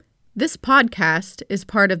This podcast is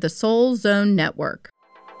part of the Soul Zone Network.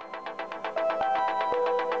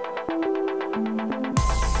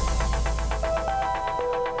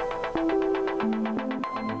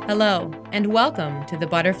 Hello, and welcome to the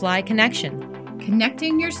Butterfly Connection.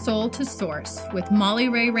 Connecting your soul to source with Molly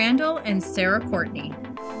Ray Randall and Sarah Courtney.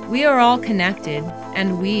 We are all connected,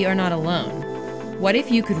 and we are not alone. What if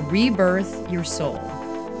you could rebirth your soul,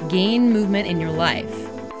 gain movement in your life,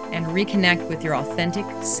 and reconnect with your authentic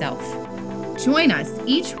self? Join us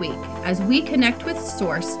each week as we connect with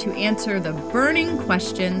Source to answer the burning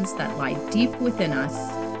questions that lie deep within us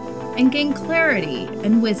and gain clarity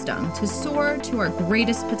and wisdom to soar to our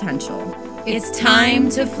greatest potential. It's time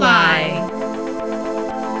to fly.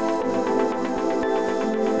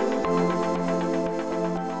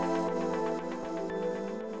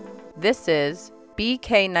 This is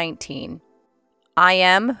BK19. I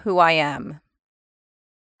am who I am.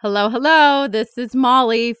 Hello. This is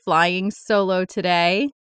Molly flying solo today.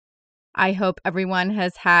 I hope everyone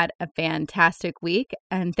has had a fantastic week,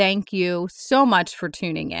 and thank you so much for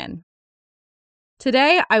tuning in.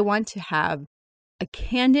 Today, I want to have a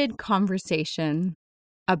candid conversation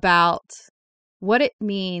about what it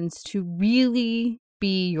means to really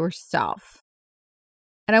be yourself.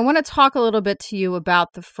 And I want to talk a little bit to you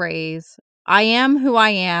about the phrase, I am who I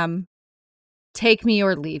am, take me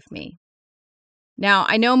or leave me. Now,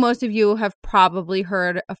 I know most of you have probably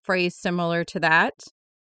heard a phrase similar to that,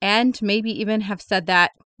 and maybe even have said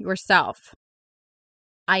that yourself.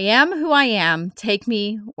 I am who I am, take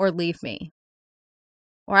me or leave me.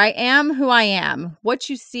 Or I am who I am, what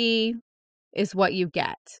you see is what you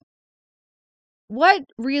get. What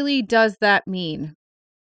really does that mean?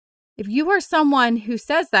 If you are someone who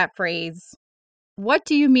says that phrase, what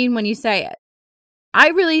do you mean when you say it? I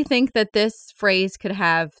really think that this phrase could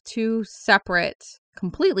have two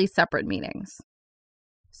completely separate meanings.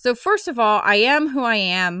 So first of all, I am who I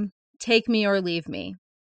am, take me or leave me.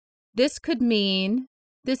 This could mean,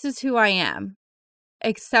 this is who I am.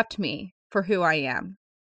 Accept me for who I am.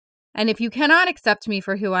 And if you cannot accept me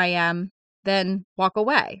for who I am, then walk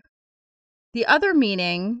away. The other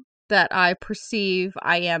meaning that I perceive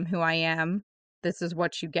I am who I am, this is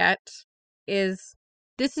what you get, is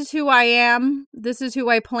this is who I am, this is who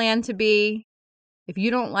I plan to be. If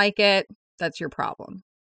you don't like it, that's your problem.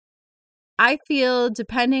 I feel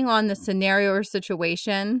depending on the scenario or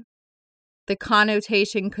situation, the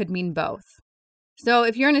connotation could mean both. So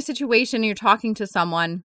if you're in a situation and you're talking to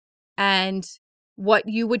someone and what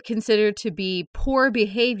you would consider to be poor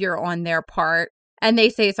behavior on their part, and they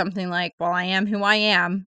say something like, well, I am who I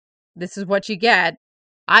am, this is what you get.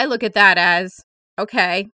 I look at that as,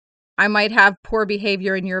 okay, I might have poor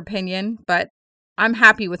behavior in your opinion, but I'm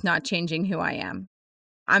happy with not changing who I am.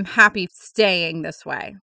 I'm happy staying this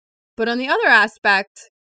way. But on the other aspect,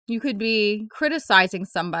 you could be criticizing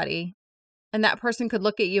somebody, and that person could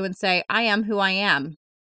look at you and say, I am who I am.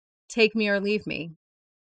 Take me or leave me.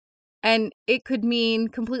 And it could mean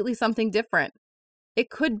completely something different. It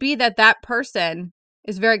could be that that person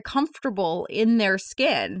is very comfortable in their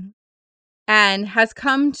skin and has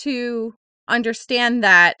come to understand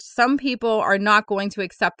that some people are not going to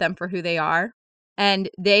accept them for who they are. And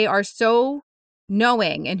they are so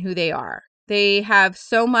knowing in who they are. They have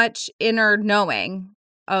so much inner knowing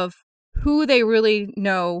of who they really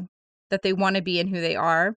know that they want to be and who they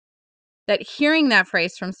are, that hearing that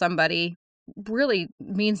phrase from somebody really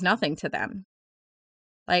means nothing to them.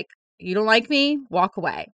 Like, you don't like me? Walk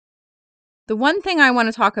away. The one thing I want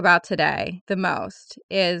to talk about today the most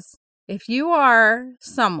is if you are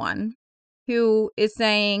someone who is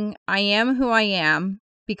saying, I am who I am,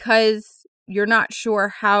 because you're not sure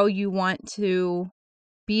how you want to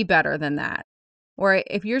be better than that. Or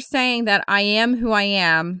if you're saying that I am who I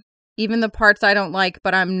am, even the parts I don't like,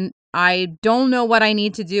 but I don't know what I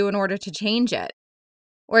need to do in order to change it.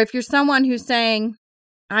 Or if you're someone who's saying,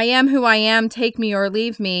 I am who I am, take me or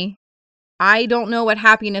leave me, I don't know what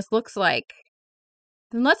happiness looks like,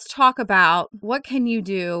 then let's talk about what can you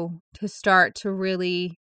do to start to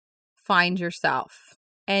really find yourself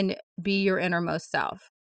and be your innermost self.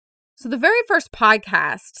 So the very first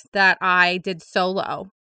podcast that I did solo,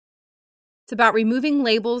 it's about removing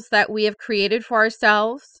labels that we have created for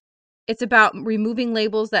ourselves. It's about removing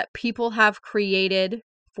labels that people have created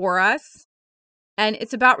for us. And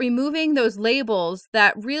it's about removing those labels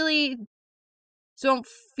that really don't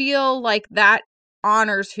feel like that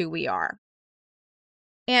honors who we are.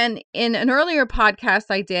 And in an earlier podcast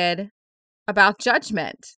I did about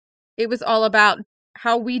judgment, it was all about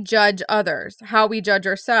how we judge others, how we judge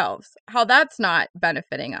ourselves, how that's not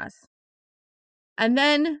benefiting us. And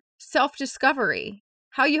then self-discovery.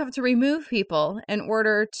 how you have to remove people in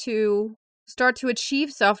order to start to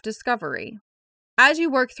achieve self-discovery. As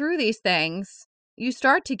you work through these things, you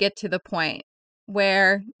start to get to the point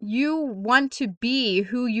where you want to be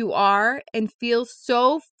who you are and feel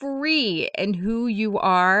so free in who you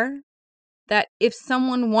are that if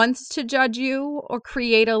someone wants to judge you or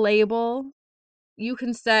create a label, you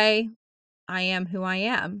can say, I am who I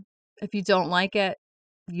am. If you don't like it,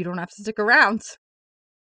 you don't have to stick around.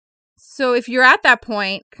 So if you're at that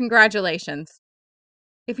point, congratulations.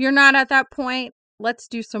 If you're not at that point, let's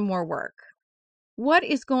do some more work. What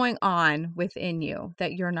is going on within you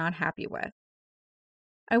that you're not happy with?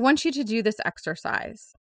 I want you to do this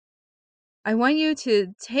exercise. I want you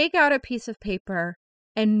to take out a piece of paper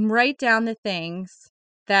and write down the things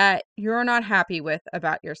that you're not happy with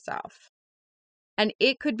about yourself. And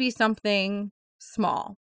it could be something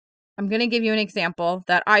small. I'm going to give you an example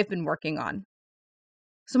that I've been working on.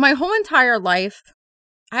 So my whole entire life,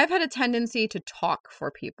 I've had a tendency to talk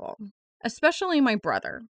for people, especially my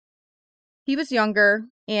brother. He was younger,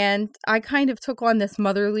 and I kind of took on this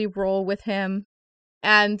motherly role with him.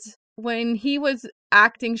 And when he was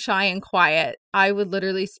acting shy and quiet, I would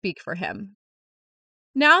literally speak for him.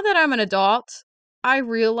 Now that I'm an adult, I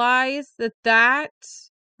realize that that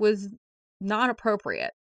was not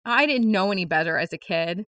appropriate. I didn't know any better as a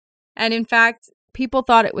kid. And in fact, people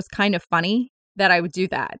thought it was kind of funny that I would do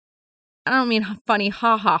that. I don't mean funny,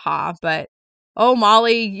 ha ha ha, but, oh,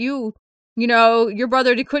 Molly, you know, your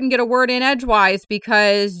brother couldn't get a word in edgewise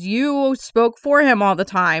because you spoke for him all the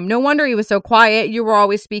time. No wonder he was so quiet. You were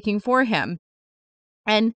always speaking for him.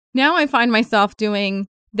 And now I find myself doing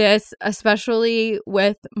this, especially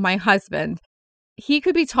with my husband. He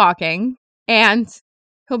could be talking and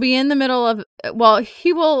he'll be in the middle of,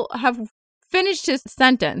 he will have finished his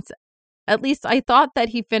sentence. At least I thought that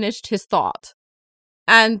he finished his thought.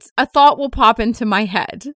 And a thought will pop into my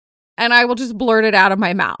head. And I will just blurt it out of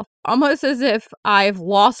my mouth, almost as if I've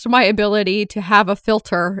lost my ability to have a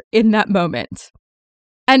filter in that moment.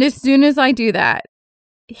 And as soon as I do that,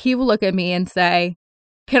 he will look at me and say,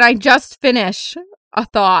 can I just finish a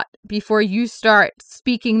thought before you start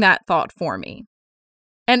speaking that thought for me?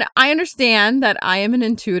 And I understand that I am an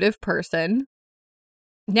intuitive person.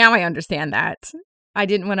 Now I understand that. I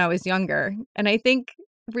didn't when I was younger. And I think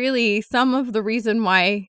really some of the reason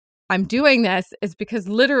why I'm doing this is because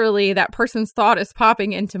literally that person's thought is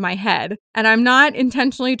popping into my head. And I'm not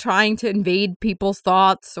intentionally trying to invade people's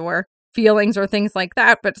thoughts or feelings or things like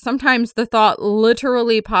that. But sometimes the thought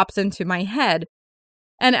literally pops into my head.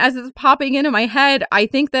 And as it's popping into my head, I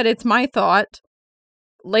think that it's my thought.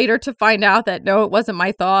 Later to find out that no, it wasn't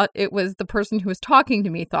my thought. It was the person who was talking to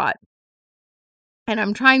me thought. And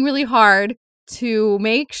I'm trying really hard to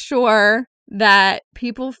make sure that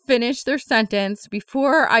people finish their sentence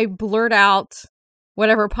before I blurt out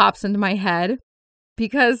whatever pops into my head,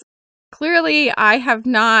 because clearly I have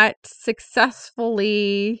not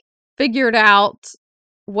successfully figured out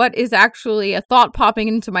what is actually a thought popping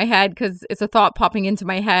into my head because it's a thought popping into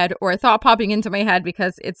my head, or a thought popping into my head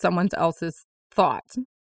because it's someone else's thought.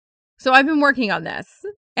 So I've been working on this,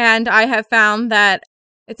 and I have found that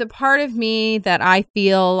it's a part of me that I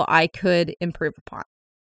feel I could improve upon.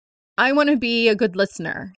 I want to be a good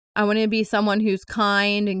listener. I want to be someone who's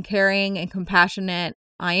kind and caring and compassionate.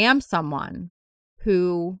 I am someone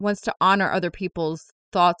who wants to honor other people's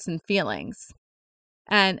thoughts and feelings.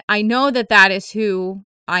 And I know that that is who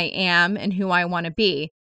I am and who I want to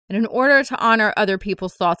be. And in order to honor other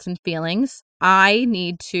people's thoughts and feelings, I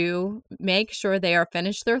need to make sure they are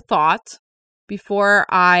finished their thought before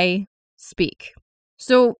I speak.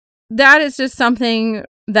 So that is just something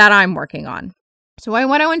that I'm working on. So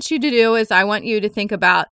what I want you to do is I want you to think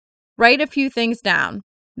about, write a few things down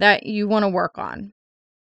that you want to work on.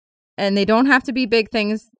 And they don't have to be big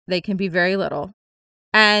things. They can be very little.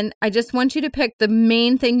 And I just want you to pick the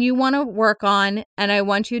main thing you want to work on. And I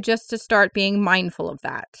want you just to start being mindful of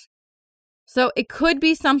that. So it could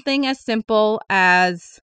be something as simple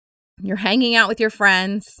as you're hanging out with your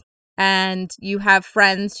friends and you have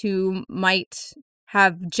friends who might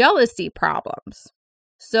have jealousy problems.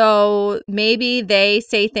 So maybe they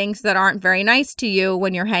say things that aren't very nice to you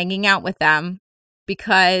when you're hanging out with them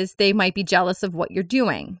because they might be jealous of what you're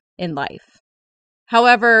doing in life.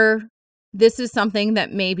 However, this is something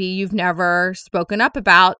that maybe you've never spoken up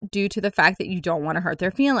about due to the fact that you don't want to hurt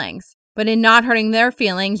their feelings. But in not hurting their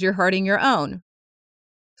feelings, you're hurting your own.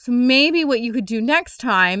 So maybe what you could do next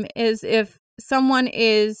time is if someone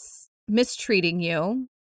is mistreating you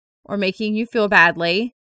or making you feel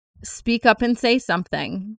badly, speak up and say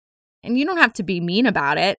something. And you don't have to be mean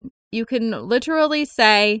about it. You can literally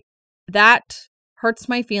say, that hurts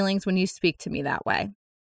my feelings when you speak to me that way.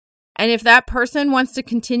 And if that person wants to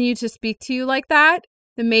continue to speak to you like that,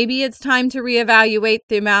 then maybe it's time to reevaluate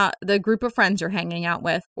the group of friends you're hanging out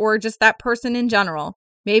with, or just that person in general.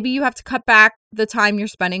 Maybe you have to cut back the time you're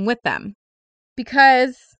spending with them.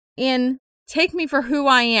 Because in Take Me for Who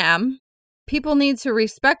I Am, people need to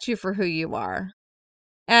respect you for who you are.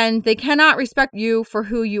 And they cannot respect you for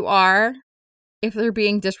who you are if they're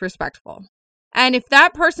being disrespectful. And if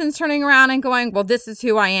that person's turning around and going, well, this is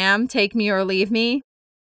who I am, take me or leave me,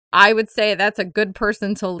 I would say that's a good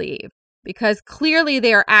person to leave, because clearly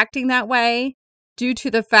they are acting that way due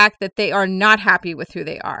to the fact that they are not happy with who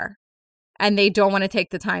they are and they don't want to take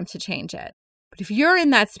the time to change it. But if you're in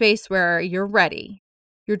that space where you're ready,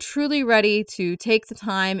 you're truly ready to take the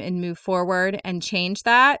time and move forward and change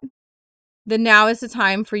that, then now is the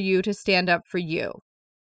time for you to stand up for you.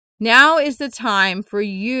 Now is the time for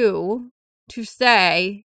you to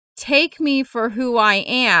say, take me for who I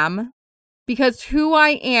am, because who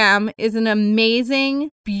I am is an amazing,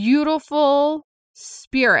 beautiful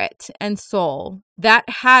spirit and soul that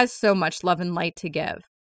has so much love and light to give.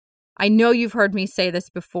 I know you've heard me say this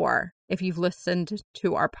before if you've listened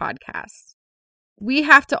to our podcast. We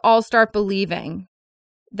have to all start believing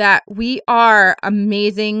that we are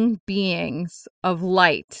amazing beings of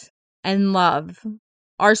light and love.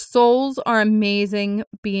 Our souls are amazing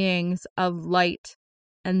beings of light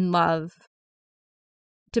and love.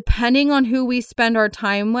 Depending on who we spend our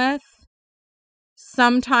time with,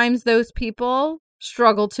 sometimes those people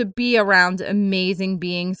struggle to be around amazing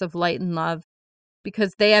beings of light and love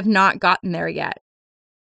because they have not gotten there yet,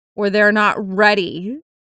 or they're not ready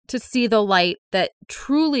to see the light that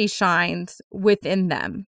truly shines within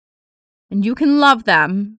them. And you can love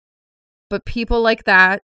them, but people like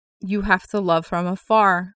that, you have to love from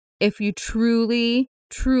afar if you truly,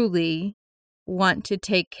 truly want to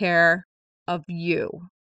take care of you.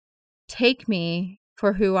 Take me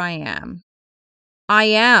for who I am. I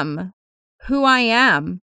am who I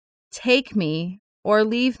am. Take me or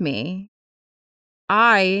leave me.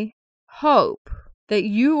 I hope that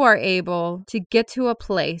you are able to get to a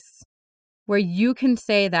place where you can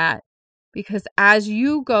say that, because as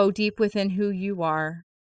you go deep within who you are,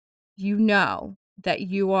 you know that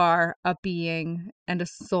you are a being and a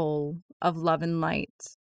soul of love and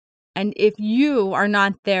light. And if you are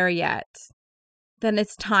not there yet, then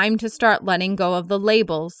it's time to start letting go of the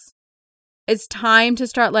labels. It's time to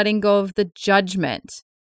start letting go of the judgment.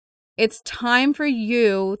 It's time for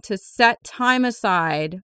you to set time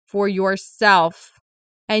aside for yourself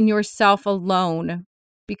and yourself alone,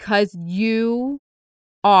 because you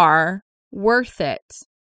are worth it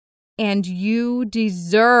and you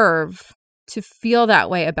deserve to feel that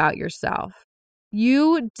way about yourself.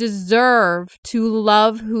 You deserve to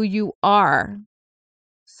love who you are.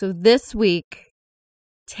 So this week,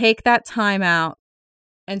 take that time out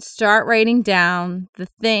and start writing down the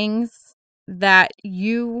things that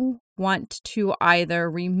you want to either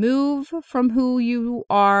remove from who you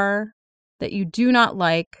are that you do not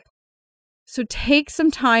like. So take some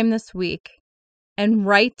time this week and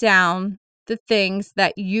write down the things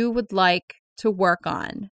that you would like to work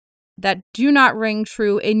on that do not ring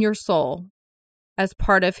true in your soul as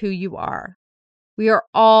part of who you are. We are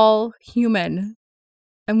all human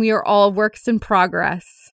and we are all works in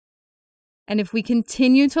progress. And if we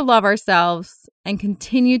continue to love ourselves and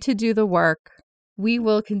continue to do the work, we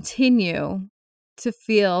will continue to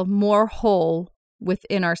feel more whole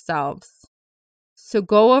within ourselves. So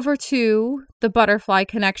go over to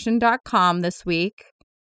thebutterflyconnection.com this week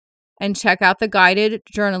and check out the guided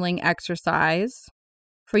journaling exercise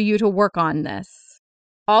for you to work on this.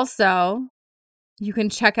 Also, you can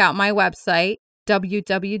check out my website,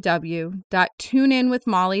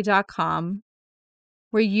 www.tuneinwithmolly.com,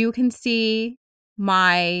 where you can see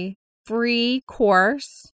my free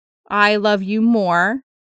course, I Love You More,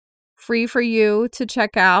 free for you to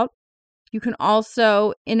check out. You can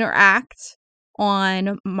also interact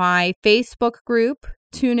on my Facebook group,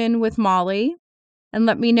 Tune In with Molly, and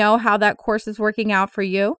let me know how that course is working out for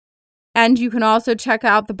you. And you can also check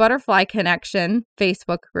out the Butterfly Connection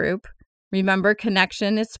Facebook group. Remember,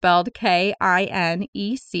 connection is spelled Kinection.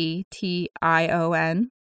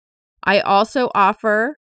 I also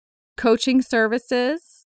offer coaching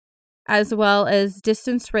services as well as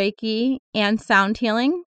distance Reiki and sound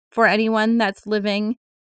healing for anyone that's living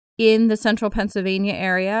in the central Pennsylvania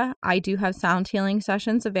area. I do have sound healing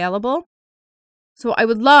sessions available. So I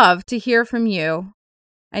would love to hear from you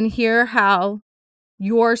and hear how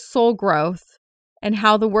your soul growth and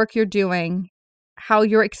how the work you're doing, how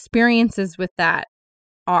your experiences with that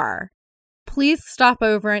are. Please stop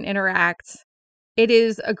over and interact. It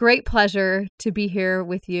is a great pleasure to be here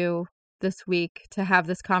with you this week to have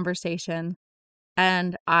this conversation,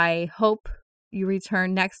 and I hope you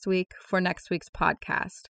return next week for next week's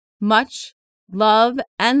podcast. Much love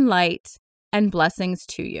and light and blessings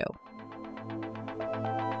to you.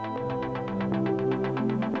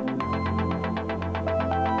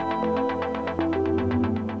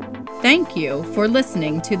 Thank you for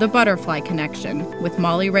listening to The Butterfly Connection with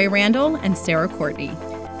Molly Ray Randall and Sarah Courtney.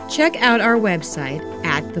 Check out our website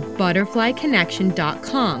at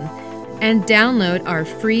thebutterflyconnection.com and download our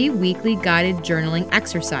free weekly guided journaling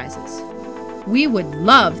exercises. We would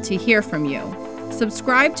love to hear from you.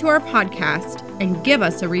 Subscribe to our podcast and give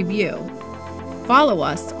us a review. Follow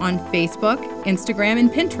us on Facebook, Instagram,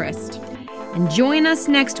 and Pinterest. And join us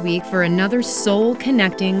next week for another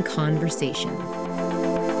soul-connecting conversation.